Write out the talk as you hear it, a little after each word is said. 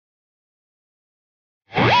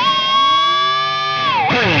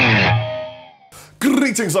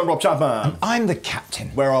Greetings, I'm Rob Chapman. I'm the captain.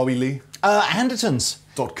 Where are we, Lee?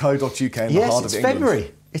 Andertons.co.uk in the heart of England.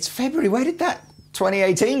 February. It's February. Where did that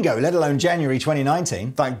 2018 go, let alone January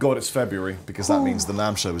 2019? Thank God it's February, because that means the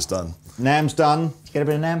NAMM show is done. NAMM's done. Did you get a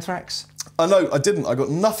bit of NAMM-thrax? No, I didn't. I got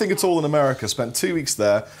nothing at all in America. Spent 2 weeks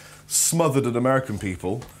there, smothered at American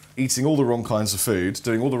people, eating all the wrong kinds of food,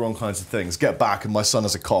 doing all the wrong kinds of things. Get back and my son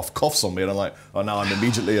has a cough, coughs on me, and I'm like, oh, now I'm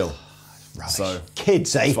immediately ill. Rubbish. So,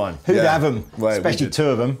 kids, eh? Fine. Who'd Yeah. have them? Well, especially two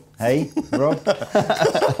of them. Hey, Rob?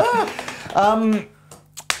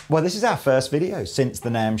 Well, this is our first video since the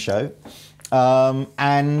NAMM show.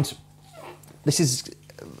 And this is,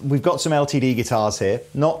 we've got some LTD guitars here.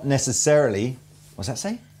 Not necessarily, what's that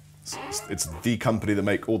say? It's the company that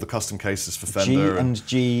make all the custom cases for Fender.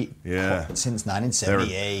 G&G yeah. Since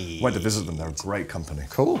 1978. Went to visit them, they're a great company.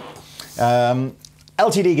 Cool.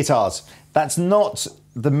 LTD guitars. That's not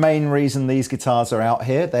the main reason these guitars are out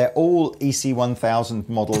here. They're all EC1000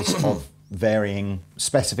 models of varying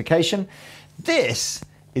specification. This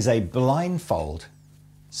is a Blindfold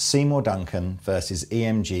Seymour Duncan versus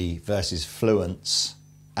EMG versus Fluence.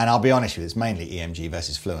 And I'll be honest with you, it's mainly EMG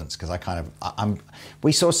versus Fluence, because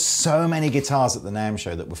we saw so many guitars at the NAMM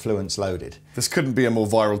show that were Fluence loaded. This couldn't be a more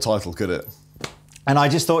viral title, could it? And I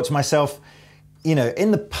just thought to myself, you know,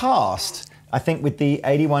 in the past, I think with the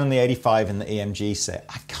 81 and the 85 in the EMG set,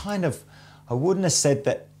 I wouldn't have said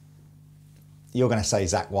that, you're going to say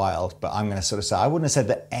Zakk Wylde, but I'm going to sort of say, I wouldn't have said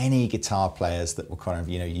that any guitar players that were kind of,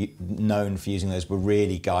 you know, known for using those were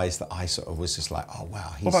really guys that I sort of was just like, oh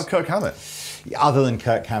wow. What about Kirk Hammett? Other than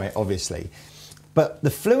Kirk Hammett, obviously. But the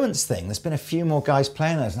Fluence thing, there's been a few more guys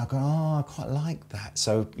playing those, and I've gone, oh, I quite like that.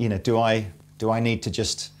 So, you know, do I need to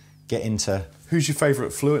just get into... Who's your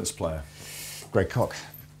favourite Fluence player? Greg Koch.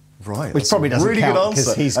 Right, which probably doesn't really count, good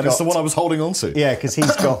answer, and it's the one I was holding on to. Yeah, because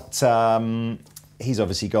he's got, he's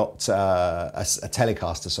obviously got a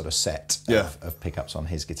Telecaster sort of set of pickups on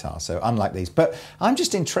his guitar, so unlike these. But I'm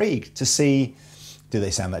just intrigued to see, do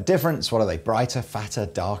they sound that different? What are they, brighter, fatter,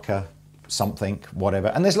 darker, something, whatever?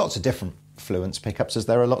 And there's lots of different Fluence pickups, as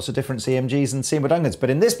there are lots of different EMGs and Seymour Duncans.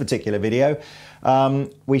 But in this particular video,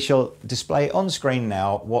 we shall display on screen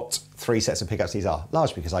now what 3 sets of pickups these are,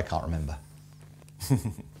 largely because I can't remember.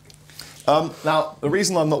 Now, the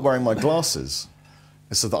reason I'm not wearing my glasses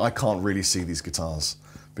is so that I can't really see these guitars,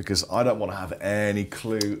 because I don't want to have any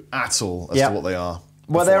clue at all as to what they are.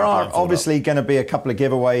 Well, there are obviously going to be a couple of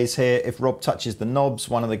giveaways here. If Rob touches the knobs,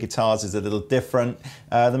 one of the guitars is a little different.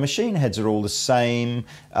 The machine heads are all the same.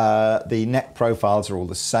 The neck profiles are all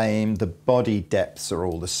the same. The body depths are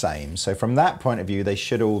all the same. So from that point of view, they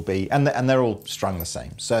should all be, and they're all strung the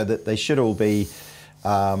same, so that they should all be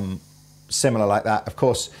similar like that. Of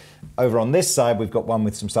course, over on this side, we've got one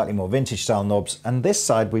with some slightly more vintage style knobs, and this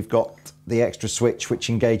side we've got the extra switch which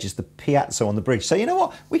engages the piezo on the bridge. So you know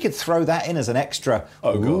what? We could throw that in as an extra.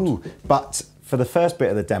 Oh, God. But for the first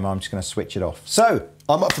bit of the demo, I'm just going to switch it off. So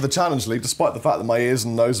I'm up for the challenge, Lee, despite the fact that my ears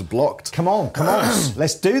and nose are blocked. Come on, come on.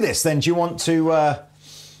 Let's do this then. Do you want to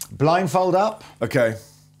blindfold up? Okay.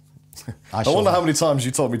 I wonder how many times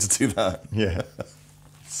you told me to do that. Yeah.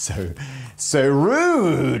 So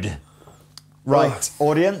rude. Right,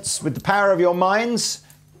 audience, with the power of your minds,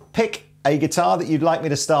 pick a guitar that you'd like me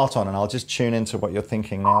to start on, and I'll just tune into what you're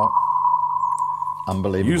thinking now.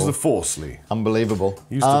 Unbelievable. Use the force, Lee. Unbelievable.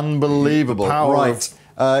 Unbelievable. The power right.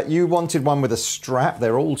 You wanted one with a strap.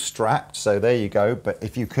 They're all strapped, so there you go. But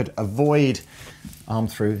if you could avoid arm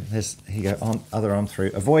through, here you go, other arm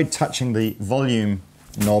through. Avoid touching the volume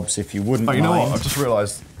knobs if you wouldn't mind. You know what? I've just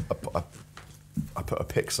realised I put a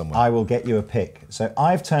pick somewhere. I will get you a pick. So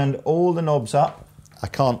I've turned all the knobs up. I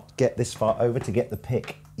can't get this far over to get the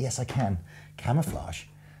pick. Yes, I can. Camouflage.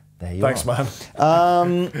 There you are. Thanks,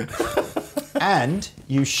 man. And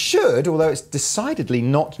you should, although it's decidedly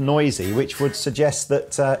not noisy, which would suggest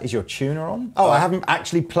that, is your tuner on? Oh, I haven't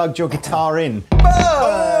actually plugged your guitar in.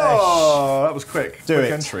 Oh, that was quick. Do quick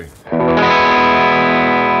it. Entry.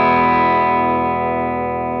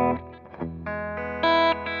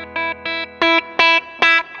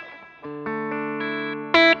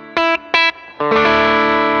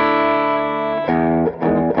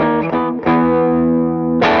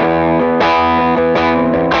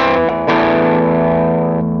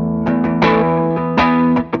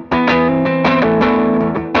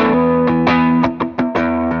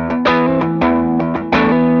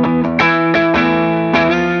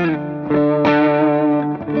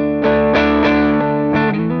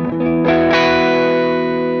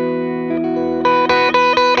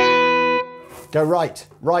 Go right,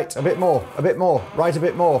 right, a bit more, right a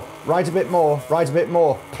bit more, right a bit more, right a bit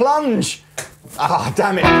more. Plunge! Ah,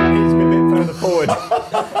 damn it, it needs to be a bit further forward.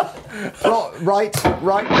 Plot, right.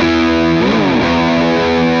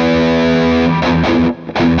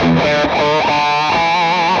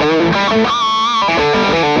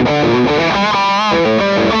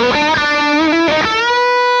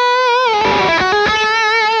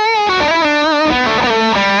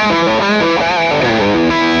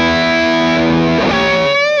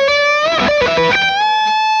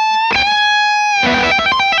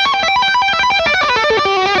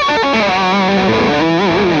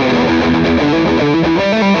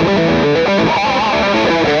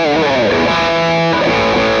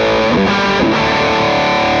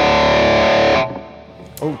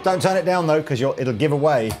 Oh, don't turn it down though, because it'll give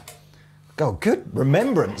away. God, good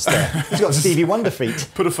remembrance there. He's got Stevie Wonder feet.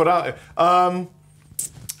 Put a foot out.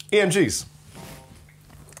 EMGs.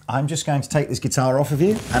 I'm just going to take this guitar off of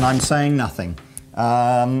you, and I'm saying nothing.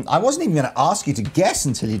 I wasn't even going to ask you to guess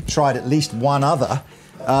until you tried at least one other.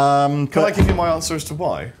 Can I give you my answer as to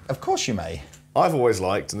why? Of course you may. I've always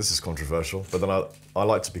liked, and this is controversial, but then I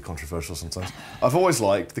like to be controversial sometimes. I've always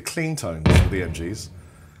liked the clean tones of the EMGs.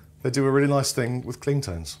 They do a really nice thing with clean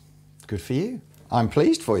tones. Good for you. I'm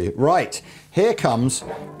pleased for you. Right, here comes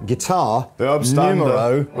guitar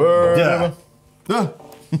numero.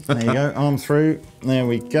 There you go, arm through. There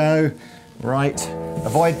we go. Right,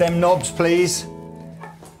 avoid them knobs, please.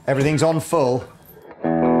 Everything's on full.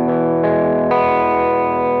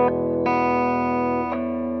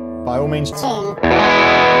 By all means, tune.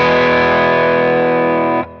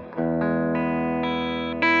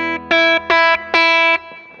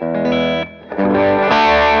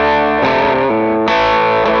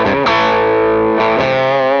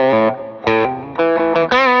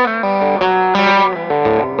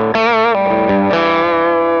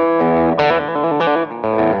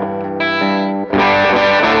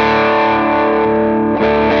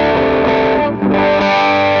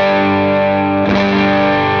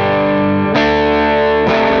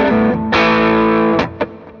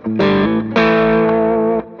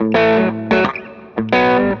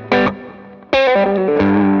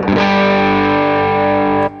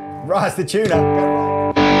 Right, the tuner. Go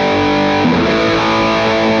right.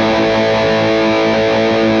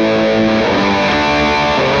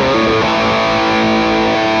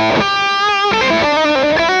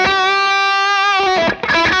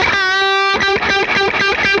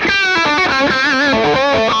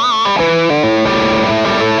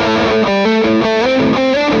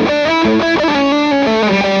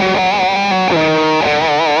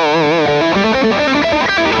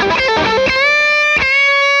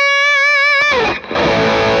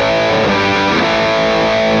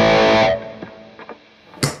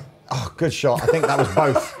 Good shot. I think that was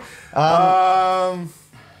both.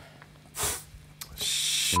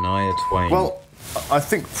 Shania Twain. Well, I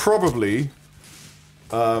think probably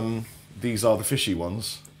these are the fishy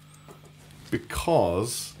ones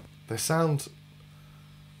because they sound...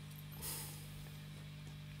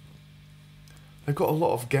 They've got a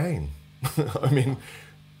lot of gain. I mean,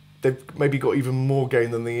 they've maybe got even more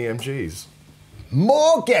gain than the EMGs.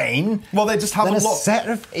 More gain? Well, they just have than a lot. Set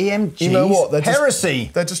of EMGs. You know what?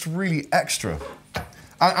 Heresy. They're just really extra.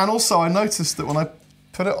 And also, I noticed that when I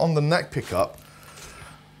put it on the neck pickup,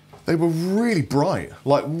 they were really bright,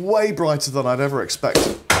 like way brighter than I'd ever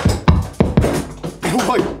expected.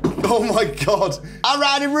 Oh my God!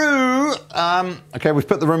 Alrighty-roo. Okay, we've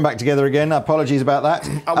put the room back together again. Apologies about that.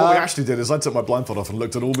 What we actually did is I took my blindfold off and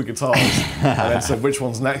looked at all the guitars and then said which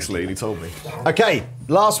one's next, Lee, and he told me. Okay,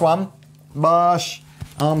 last one. Bosh,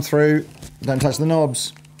 arm through, don't touch the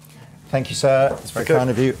knobs. Thank you, sir. It's very kind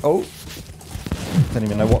of you. Oh, don't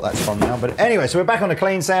even know what that's from now. But anyway, so we're back on a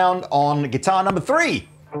clean sound on guitar number 3.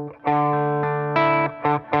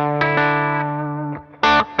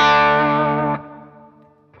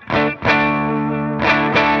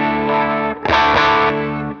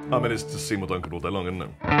 I mean, it's just Seymour Duncan all day long, isn't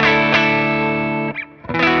it?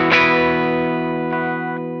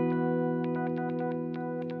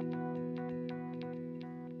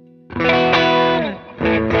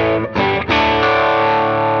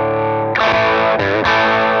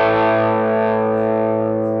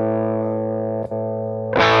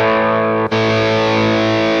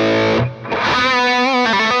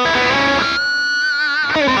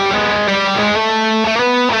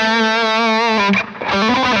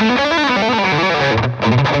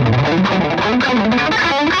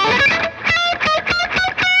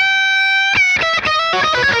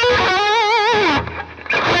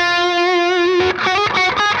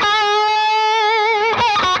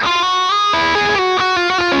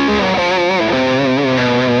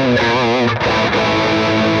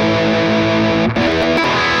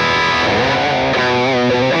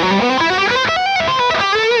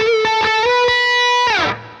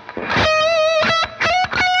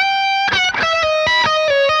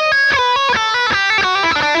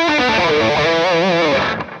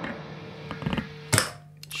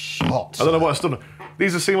 hot. I don't know what I stood on.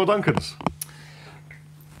 These are Seymour Duncans.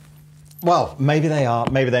 Well, maybe they are,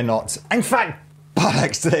 maybe they're not. In fact,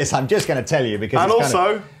 bollocks to this, I'm just going to tell you because. And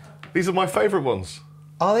also, these are my favourite ones.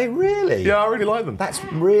 Are they really? Yeah, I really like them. That's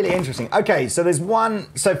really interesting. Okay, so there's one.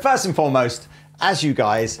 So first and foremost, as you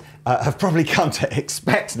guys have probably come to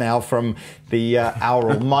expect now from the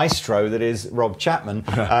aural maestro that is Rob Chapman.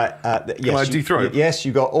 Can I deep-throat? Yes,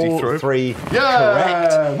 you got all three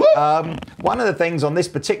correct. One of the things on this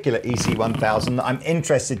particular EC1000 that I'm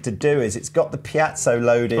interested to do is it's got the piezo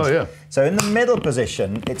loaded. Oh, yeah. So in the middle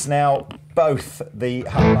position, it's now both the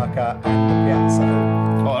humbucker and the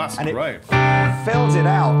piezo. Oh, that's great. It fills it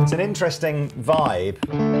out. It's an interesting vibe.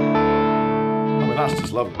 I mean, that's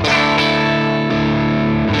just lovely.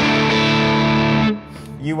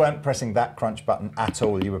 You weren't pressing that crunch button at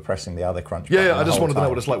all. You were pressing the other crunch button. Yeah, I just wanted to know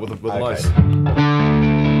what it's like with the nice.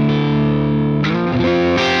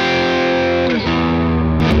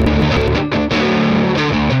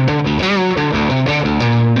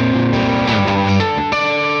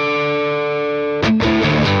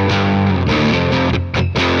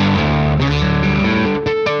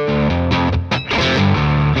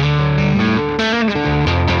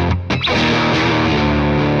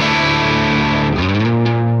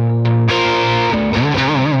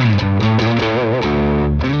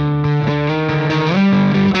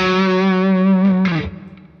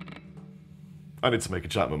 I need to make a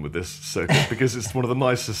Chapman with this circuit because it's one of the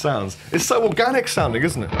nicest sounds. It's so organic sounding,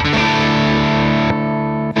 isn't it?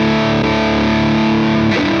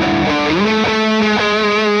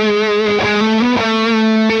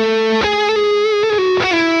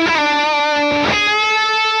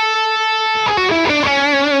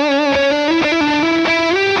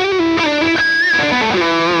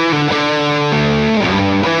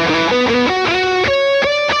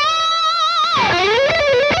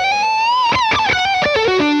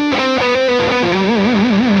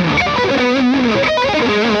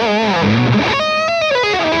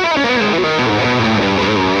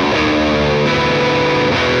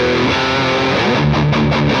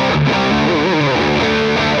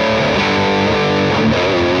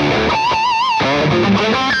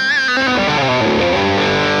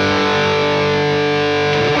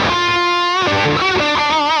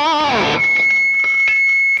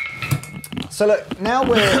 So look, now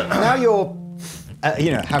you're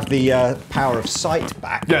have the power of sight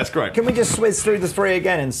back. Yeah, it's great. Can we just swizz through the three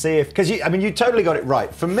again and see if, because you totally got it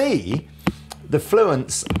right. For me, the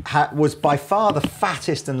Fluence was by far the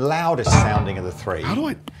fattest and loudest sounding of the three. How do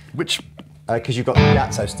I? Which? Because you've got the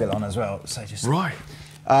piezo still on as well. So just right.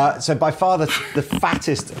 So by far the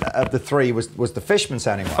fattest of the three was the Fishman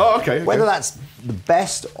sounding one. Oh, okay. Whether that's the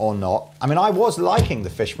best or not, I mean, I was liking the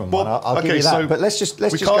Fishman one. I'll give you that. So but let's just go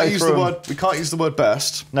through. We can't use the word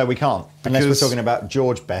best. No, we can't, unless we're talking about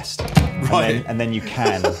George Best. Right. And then you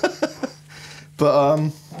can. But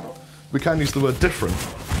we can use the word different.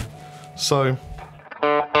 So.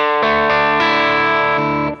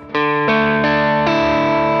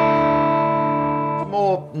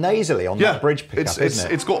 More nasally on that bridge pickup, isn't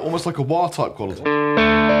it? It's got almost like a wah type quality.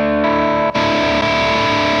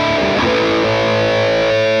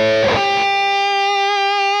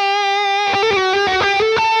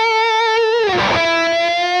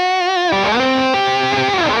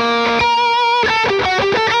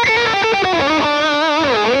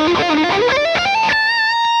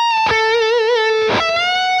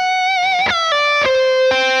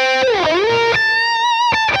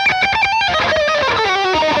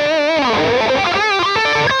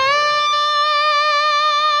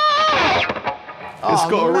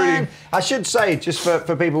 I should say, just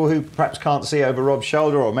for people who perhaps can't see over Rob's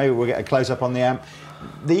shoulder, or maybe we'll get a close-up on the amp,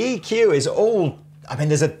 the EQ is all, I mean,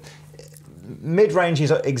 there's a mid-range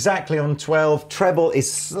is exactly on 12, treble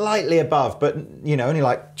is slightly above, but, only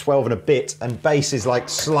like 12 and a bit, and bass is like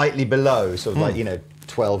slightly below, sort of like,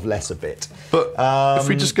 12 less a bit. But if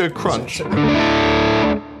we just go crunch, see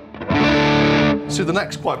the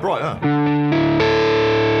neck's quite bright, huh?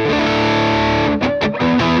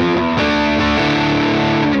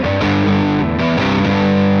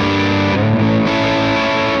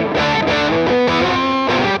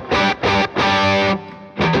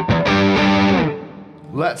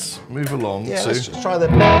 Let's move along to... Let's just try the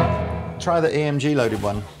EMG loaded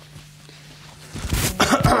one.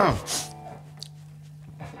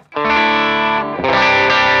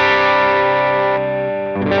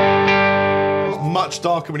 It's much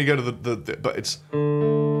darker when you go to the but it's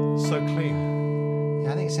so clean.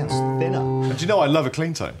 Yeah, I think it sounds thinner. And do you know I love a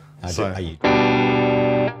clean tone? I do.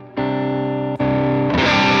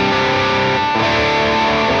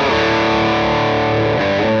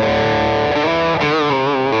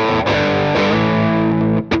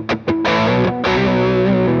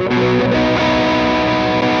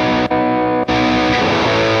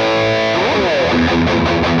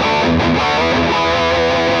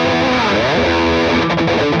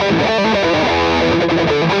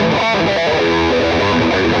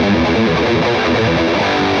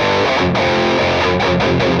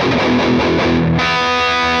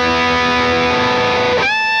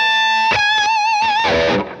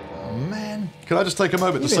 Can I just take a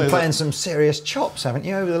moment You've to say been playing that... some serious chops, haven't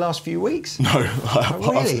you, over the last few weeks? No. Oh,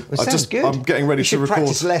 really? It sounds good. I'm getting ready to record...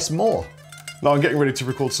 practice less more. No, I'm getting ready to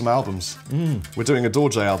record some albums. We're doing a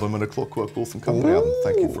Dorje album and a Clockwork Wolf and Company album.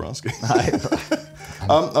 Thank you for asking.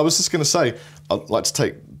 I was just going to say, I'd like to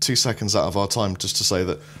take 2 seconds out of our time just to say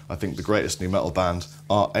that I think the greatest new metal band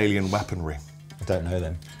are Alien Weaponry. I don't know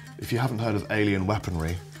them. If you haven't heard of Alien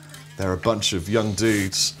Weaponry, they're a bunch of young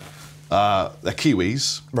dudes. They're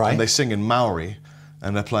Kiwis, right? And they sing in Maori,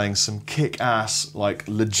 and they're playing some kick-ass, like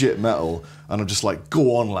legit metal. And I'm just like,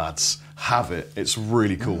 go on, lads, have it. It's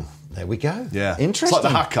really cool. There we go. Yeah, interesting. It's like the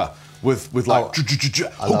haka with like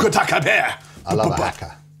I love a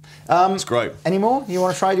haka. It's great. Any more? You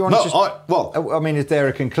want to try? Do you want to I mean, is there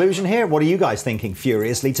a conclusion here? What are you guys thinking?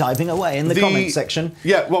 Furiously typing away in the comment section.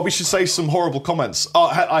 Yeah, well, we should say some horrible comments. Oh,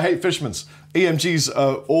 I hate Fishmans. EMGs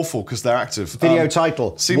are awful because they're active. Video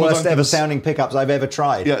title, Seymour worst Duncan's, ever sounding pickups I've ever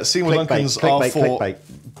tried. Yeah, Seymour Duncan's are for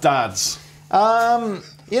dads.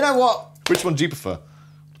 You know what? Which one do you prefer?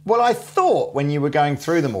 Well, I thought when you were going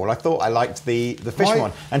through them all, I thought I liked the Fishman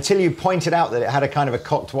one until you pointed out that it had a kind of a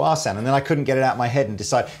cocktoir sound, and then I couldn't get it out of my head and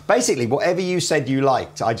decide. Basically, whatever you said you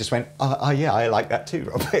liked, I just went, oh yeah, I like that too,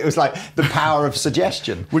 Rob. It was like the power of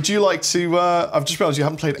suggestion. Would you like to? I've just realised you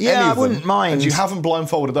haven't played any of them. Yeah, I wouldn't mind. And you haven't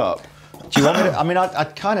blindfolded up. Do you want me to? I mean,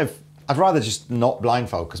 I'd rather just not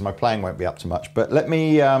blindfold because my playing won't be up to much. But let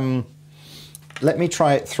me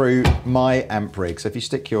try it through my amp rig. So if you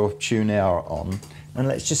stick your tuner on. And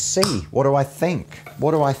let's just see. What do I think?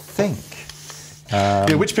 What do I think?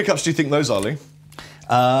 Yeah, which pickups do you think those are, Lee?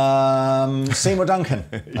 Seymour Duncan.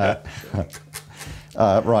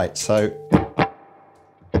 Right, so...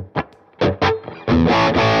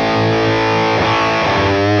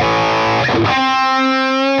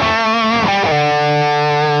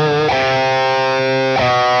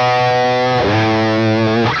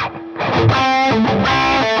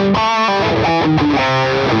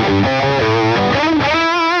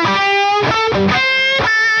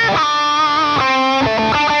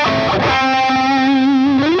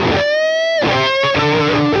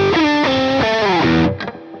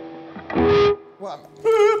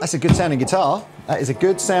 That's a good sounding guitar. That is a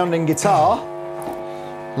good sounding guitar.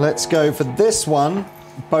 Let's go for this one,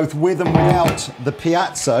 both with and without the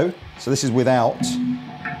piazzo. So this is without.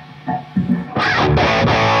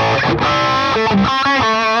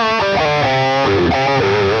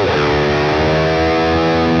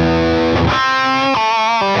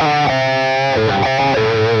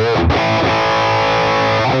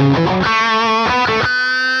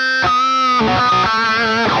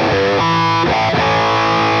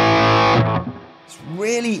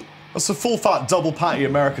 That's a full fat double patty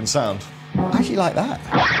American sound. I actually like that.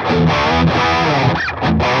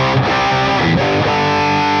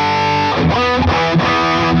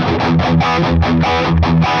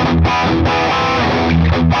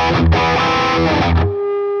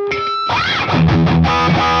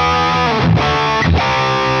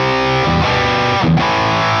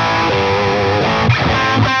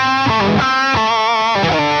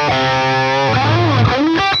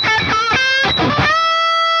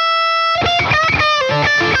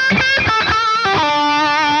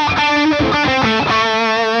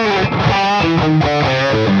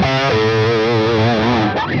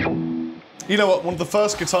 You know what? One of the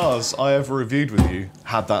first guitars I ever reviewed with you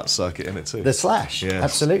had that circuit in it too. The Slash, yes.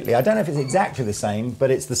 Absolutely. I don't know if it's exactly the same,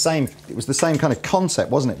 but it's the same. It was the same kind of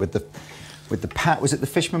concept, wasn't it? With the was it the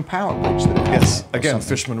Fishman Power Bridge? That it had, yes. Again,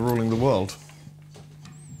 Fishman ruling the world.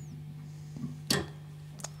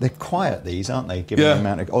 They're quiet, these, aren't they? Given the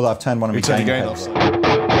amount of. Although I've turned one of my gain heads.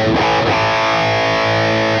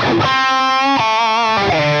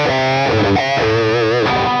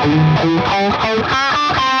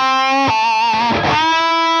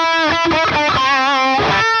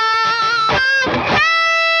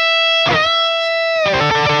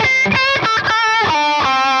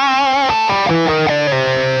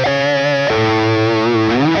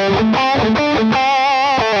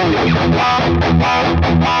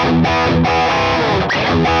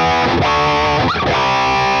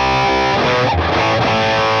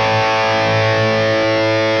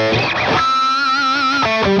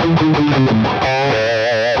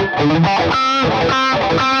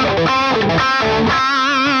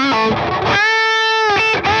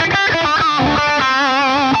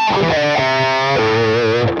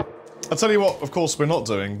 I'll tell you what, of course, we're not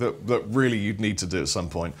doing, that really you'd need to do at some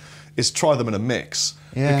point, is try them in a mix.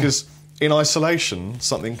 Yeah. Because in isolation,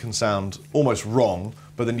 something can sound almost wrong,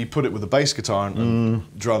 but then you put it with a bass guitar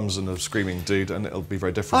and drums and a screaming dude, and it'll be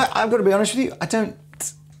very different. I've got to be honest with you,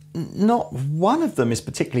 Not one of them is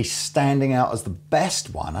particularly standing out as the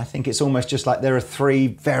best one. I think it's almost just like there are three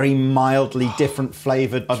very mildly different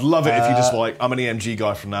flavoured... I'd love it if you just like, I'm an EMG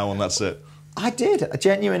guy from now on, that's it. I did.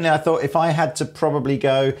 Genuinely, I thought if I had to probably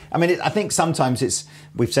go... I mean, I think sometimes it's...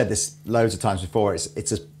 We've said this loads of times before,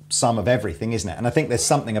 it's a sum of everything, isn't it? And I think there's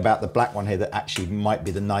something about the black one here that actually might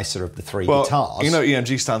be the nicer of the three guitars. You know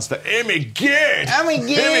EMG stands for EMG!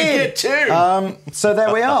 EMG too! So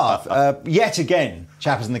there we are. Yet again,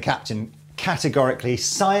 Chappers and the Captain categorically,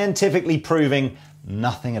 scientifically proving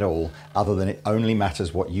nothing at all other than it only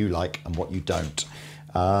matters what you like and what you don't.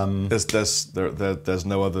 There's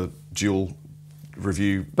no other dual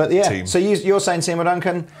review team. So you're saying Seymour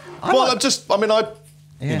Duncan? I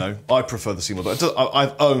prefer the Seymour Duncan.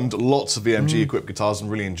 I've owned lots of EMG equipped guitars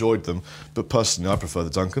and really enjoyed them, but personally I prefer the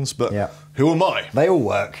Duncans, but who am I? They all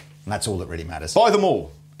work, and that's all that really matters. Buy them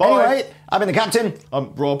all. Bye. Anyway, I've been the Captain.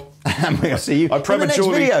 I'm Rob. And we'll see you I in the next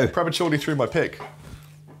video. prematurely threw my pick.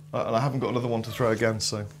 And I haven't got another one to throw again,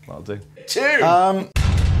 so that'll do.